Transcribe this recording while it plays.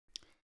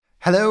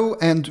Hello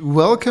and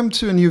welcome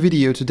to a new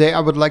video. Today I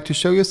would like to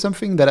show you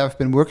something that I've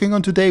been working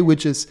on today,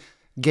 which is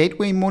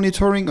gateway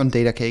monitoring on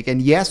Datacake.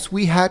 And yes,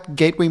 we had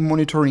gateway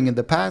monitoring in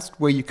the past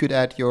where you could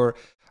add your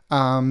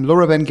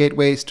LoRaWAN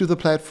gateways to the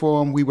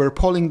platform. We were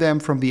polling them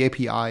from the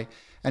API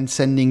and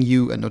sending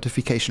you a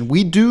notification.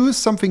 We do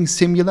something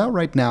similar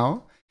right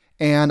now,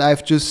 and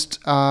I've just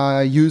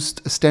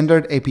used a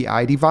standard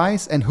API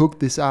device and hooked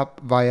this up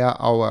via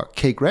our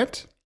Cake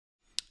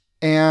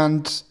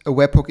and a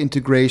webhook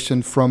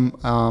integration from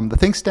the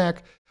ThinkStack.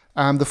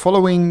 The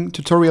following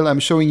tutorial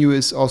I'm showing you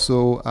is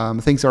also,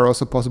 things are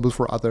also possible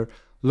for other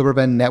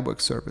LoRaWAN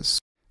network service.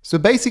 So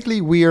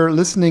basically we are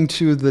listening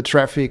to the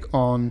traffic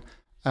on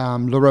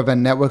LoRaWAN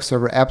network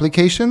server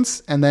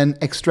applications and then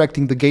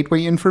extracting the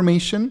gateway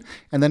information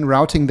and then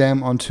routing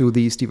them onto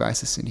these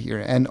devices in here.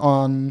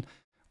 And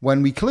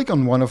when we click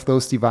on one of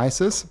those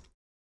devices,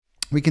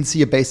 we can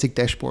see a basic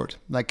dashboard,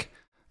 like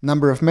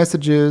number of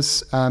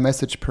messages,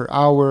 message per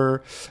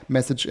hour,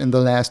 message in the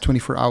last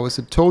 24 hours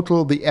in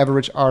total, the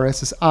average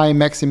RSSI,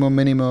 maximum,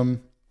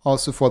 minimum,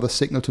 also for the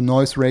signal to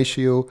noise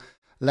ratio,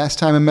 last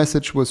time a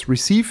message was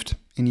received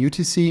in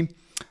UTC,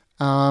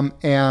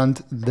 and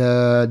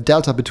the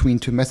delta between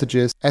two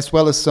messages, as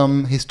well as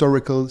some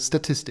historical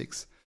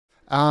statistics.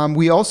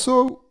 We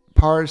also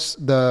parse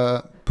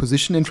the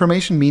position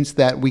information, means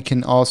that we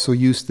can also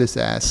use this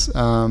as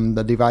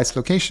the device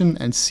location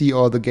and see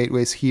all the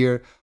gateways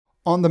here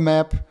on the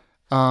map.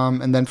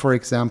 And then, for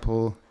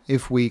example,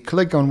 if we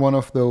click on one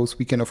of those,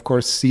 we can of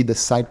course see the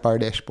sidebar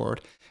dashboard,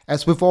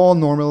 as with all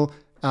normal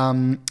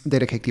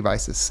Datacake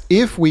devices.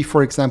 If we,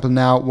 for example,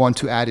 now want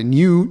to add a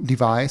new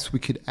device, we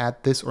could add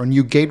this, or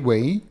new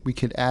gateway, we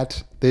could add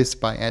this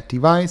by add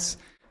device,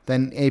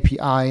 then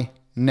API,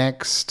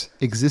 next,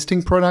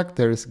 existing product,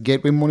 there is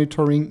gateway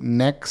monitoring,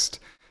 next,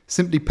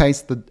 simply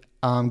paste the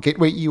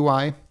gateway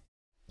EUI,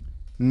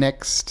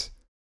 next,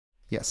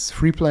 yes,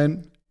 free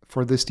plan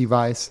for this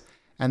device.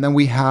 And then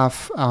we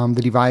have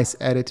the device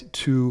added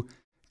to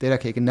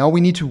Datacake. And now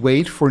we need to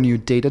wait for new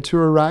data to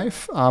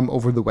arrive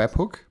over the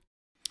webhook.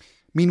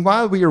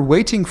 Meanwhile, we are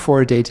waiting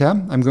for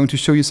data. I'm going to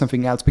show you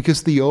something else,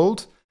 because the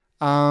old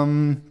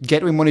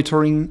gateway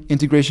monitoring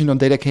integration on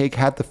Datacake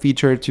had the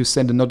feature to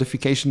send a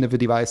notification if a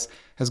device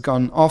has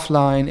gone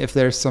offline, if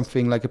there's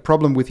something like a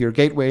problem with your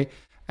gateway.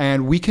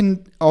 And we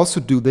can also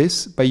do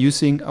this by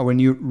using our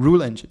new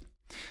rule engine.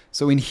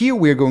 So in here,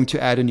 we're going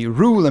to add a new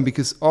rule, and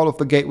because all of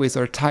the gateways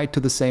are tied to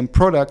the same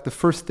product, the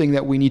first thing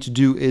that we need to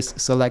do is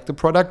select the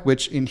product,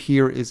 which in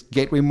here is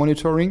gateway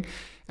monitoring.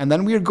 And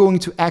then we are going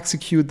to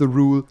execute the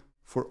rule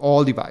for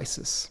all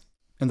devices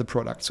in the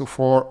product, so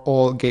for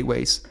all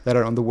gateways that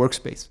are on the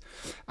workspace.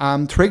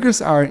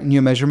 Triggers are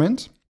new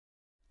measurement.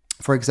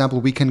 For example,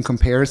 we can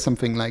compare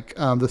something like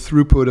the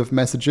throughput of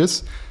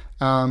messages,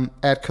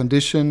 add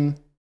condition,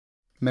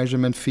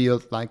 measurement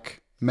field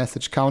like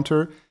message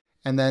counter,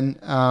 and then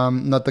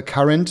not the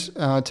current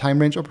time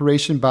range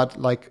operation, but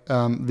like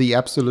the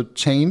absolute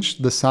change,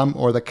 the sum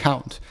or the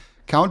count.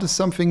 Count is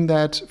something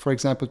that, for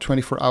example,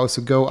 24 hours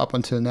ago up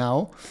until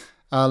now,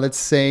 let's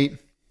say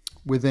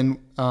within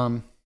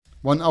 1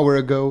 hour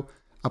ago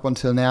up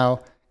until now,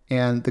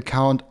 and the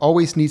count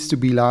always needs to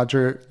be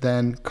larger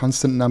than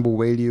constant number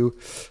value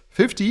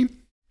 50.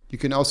 You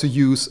can also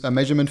use a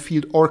measurement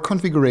field or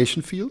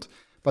configuration field,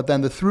 but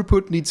then the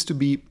throughput needs to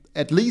be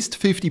at least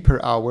 50 per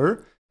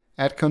hour,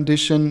 add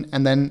condition,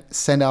 and then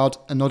send out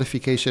a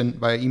notification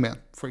via email,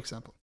 for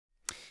example.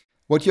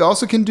 What you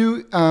also can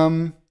do,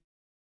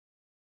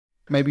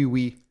 maybe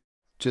we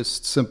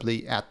just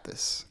simply add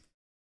this.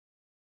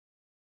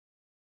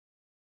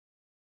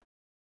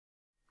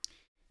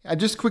 I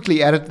just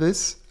quickly added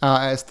this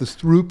as the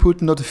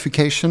throughput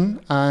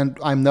notification, and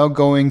I'm now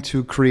going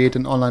to create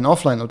an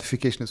online-offline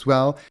notification as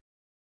well.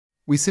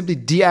 We simply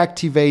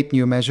deactivate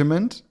new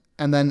measurement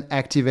and then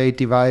activate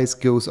device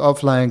goes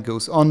offline,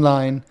 goes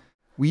online.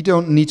 We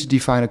don't need to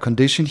define a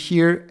condition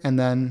here, and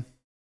then,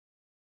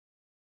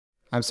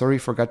 I'm sorry,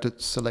 forgot to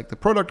select the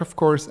product, of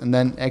course, and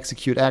then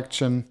execute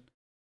action,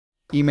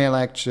 email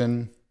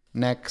action,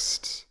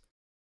 next,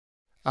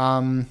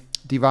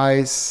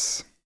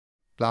 device,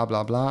 blah,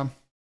 blah, blah,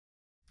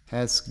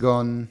 has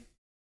gone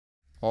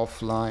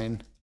offline,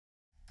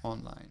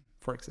 online,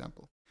 for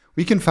example.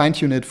 We can fine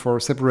tune it for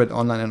separate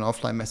online and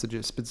offline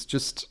messages, but it's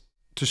just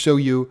to show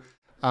you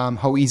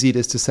how easy it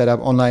is to set up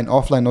online,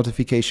 offline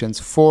notifications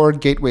for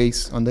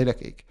gateways on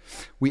Datacake.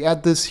 We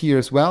add this here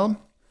as well,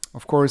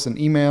 of course, an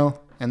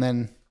email, and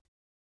then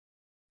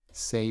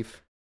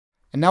save.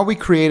 And now we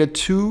created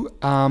two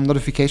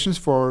notifications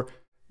for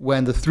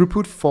when the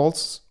throughput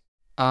falls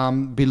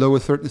below a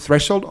certain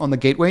threshold on the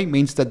gateway.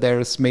 Means that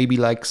there's maybe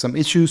like some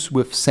issues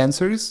with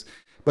sensors,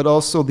 but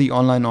also the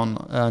online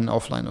and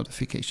offline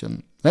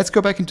notification. Let's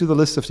go back into the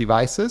list of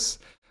devices.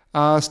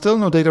 Still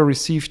no data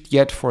received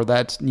yet for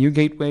that new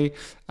gateway,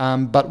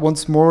 but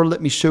once more, let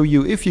me show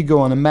you, if you go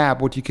on a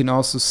map, what you can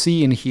also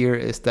see in here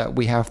is that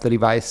we have the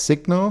device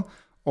signal,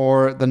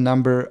 or the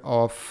number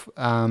of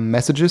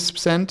messages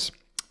sent,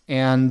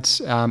 and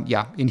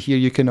yeah, in here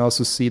you can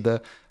also see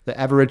the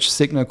average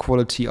signal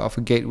quality of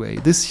a gateway.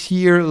 This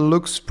here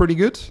looks pretty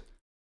good.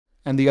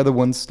 and the other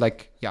ones,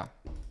 like, yeah,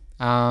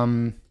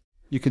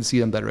 you can see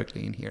them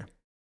directly in here.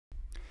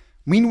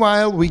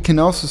 Meanwhile, we can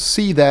also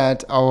see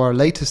that our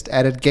latest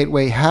added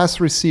gateway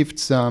has received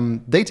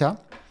some data,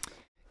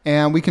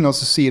 and we can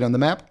also see it on the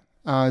map.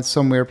 It's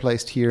somewhere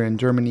placed here in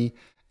Germany,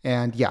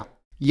 and yeah,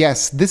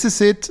 yes, this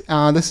is it.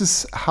 This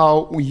is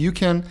how you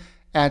can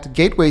add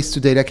gateways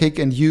to Datacake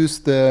and use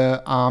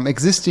the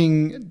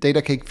existing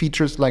Datacake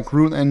features like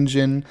rule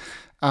engine,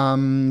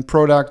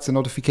 products and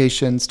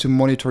notifications to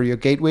monitor your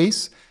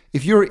gateways.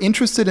 If you're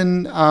interested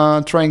in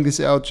trying this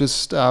out,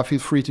 just feel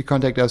free to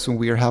contact us, and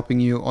we are helping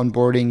you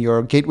onboarding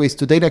your gateways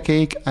to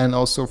Datacake and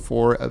also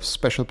for a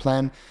special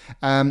plan.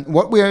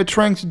 What we are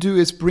trying to do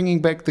is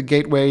bringing back the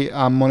gateway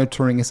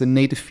monitoring as a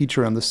native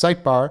feature on the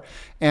sidebar.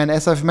 And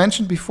as I've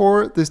mentioned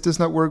before, this does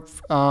not work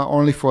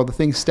only for the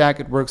Things stack.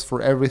 It works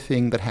for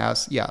everything that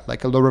has,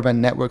 like a LoRaWAN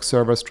network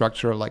server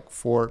structure, like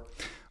for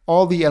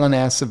all the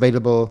LNS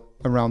available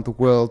around the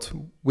world,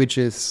 which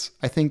is,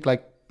 I think,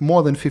 like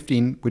more than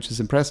 15, which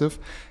is impressive.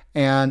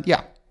 And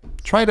yeah,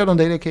 try it out on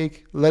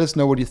Datacake. Let us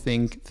know what you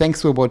think.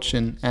 Thanks for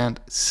watching and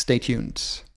stay tuned.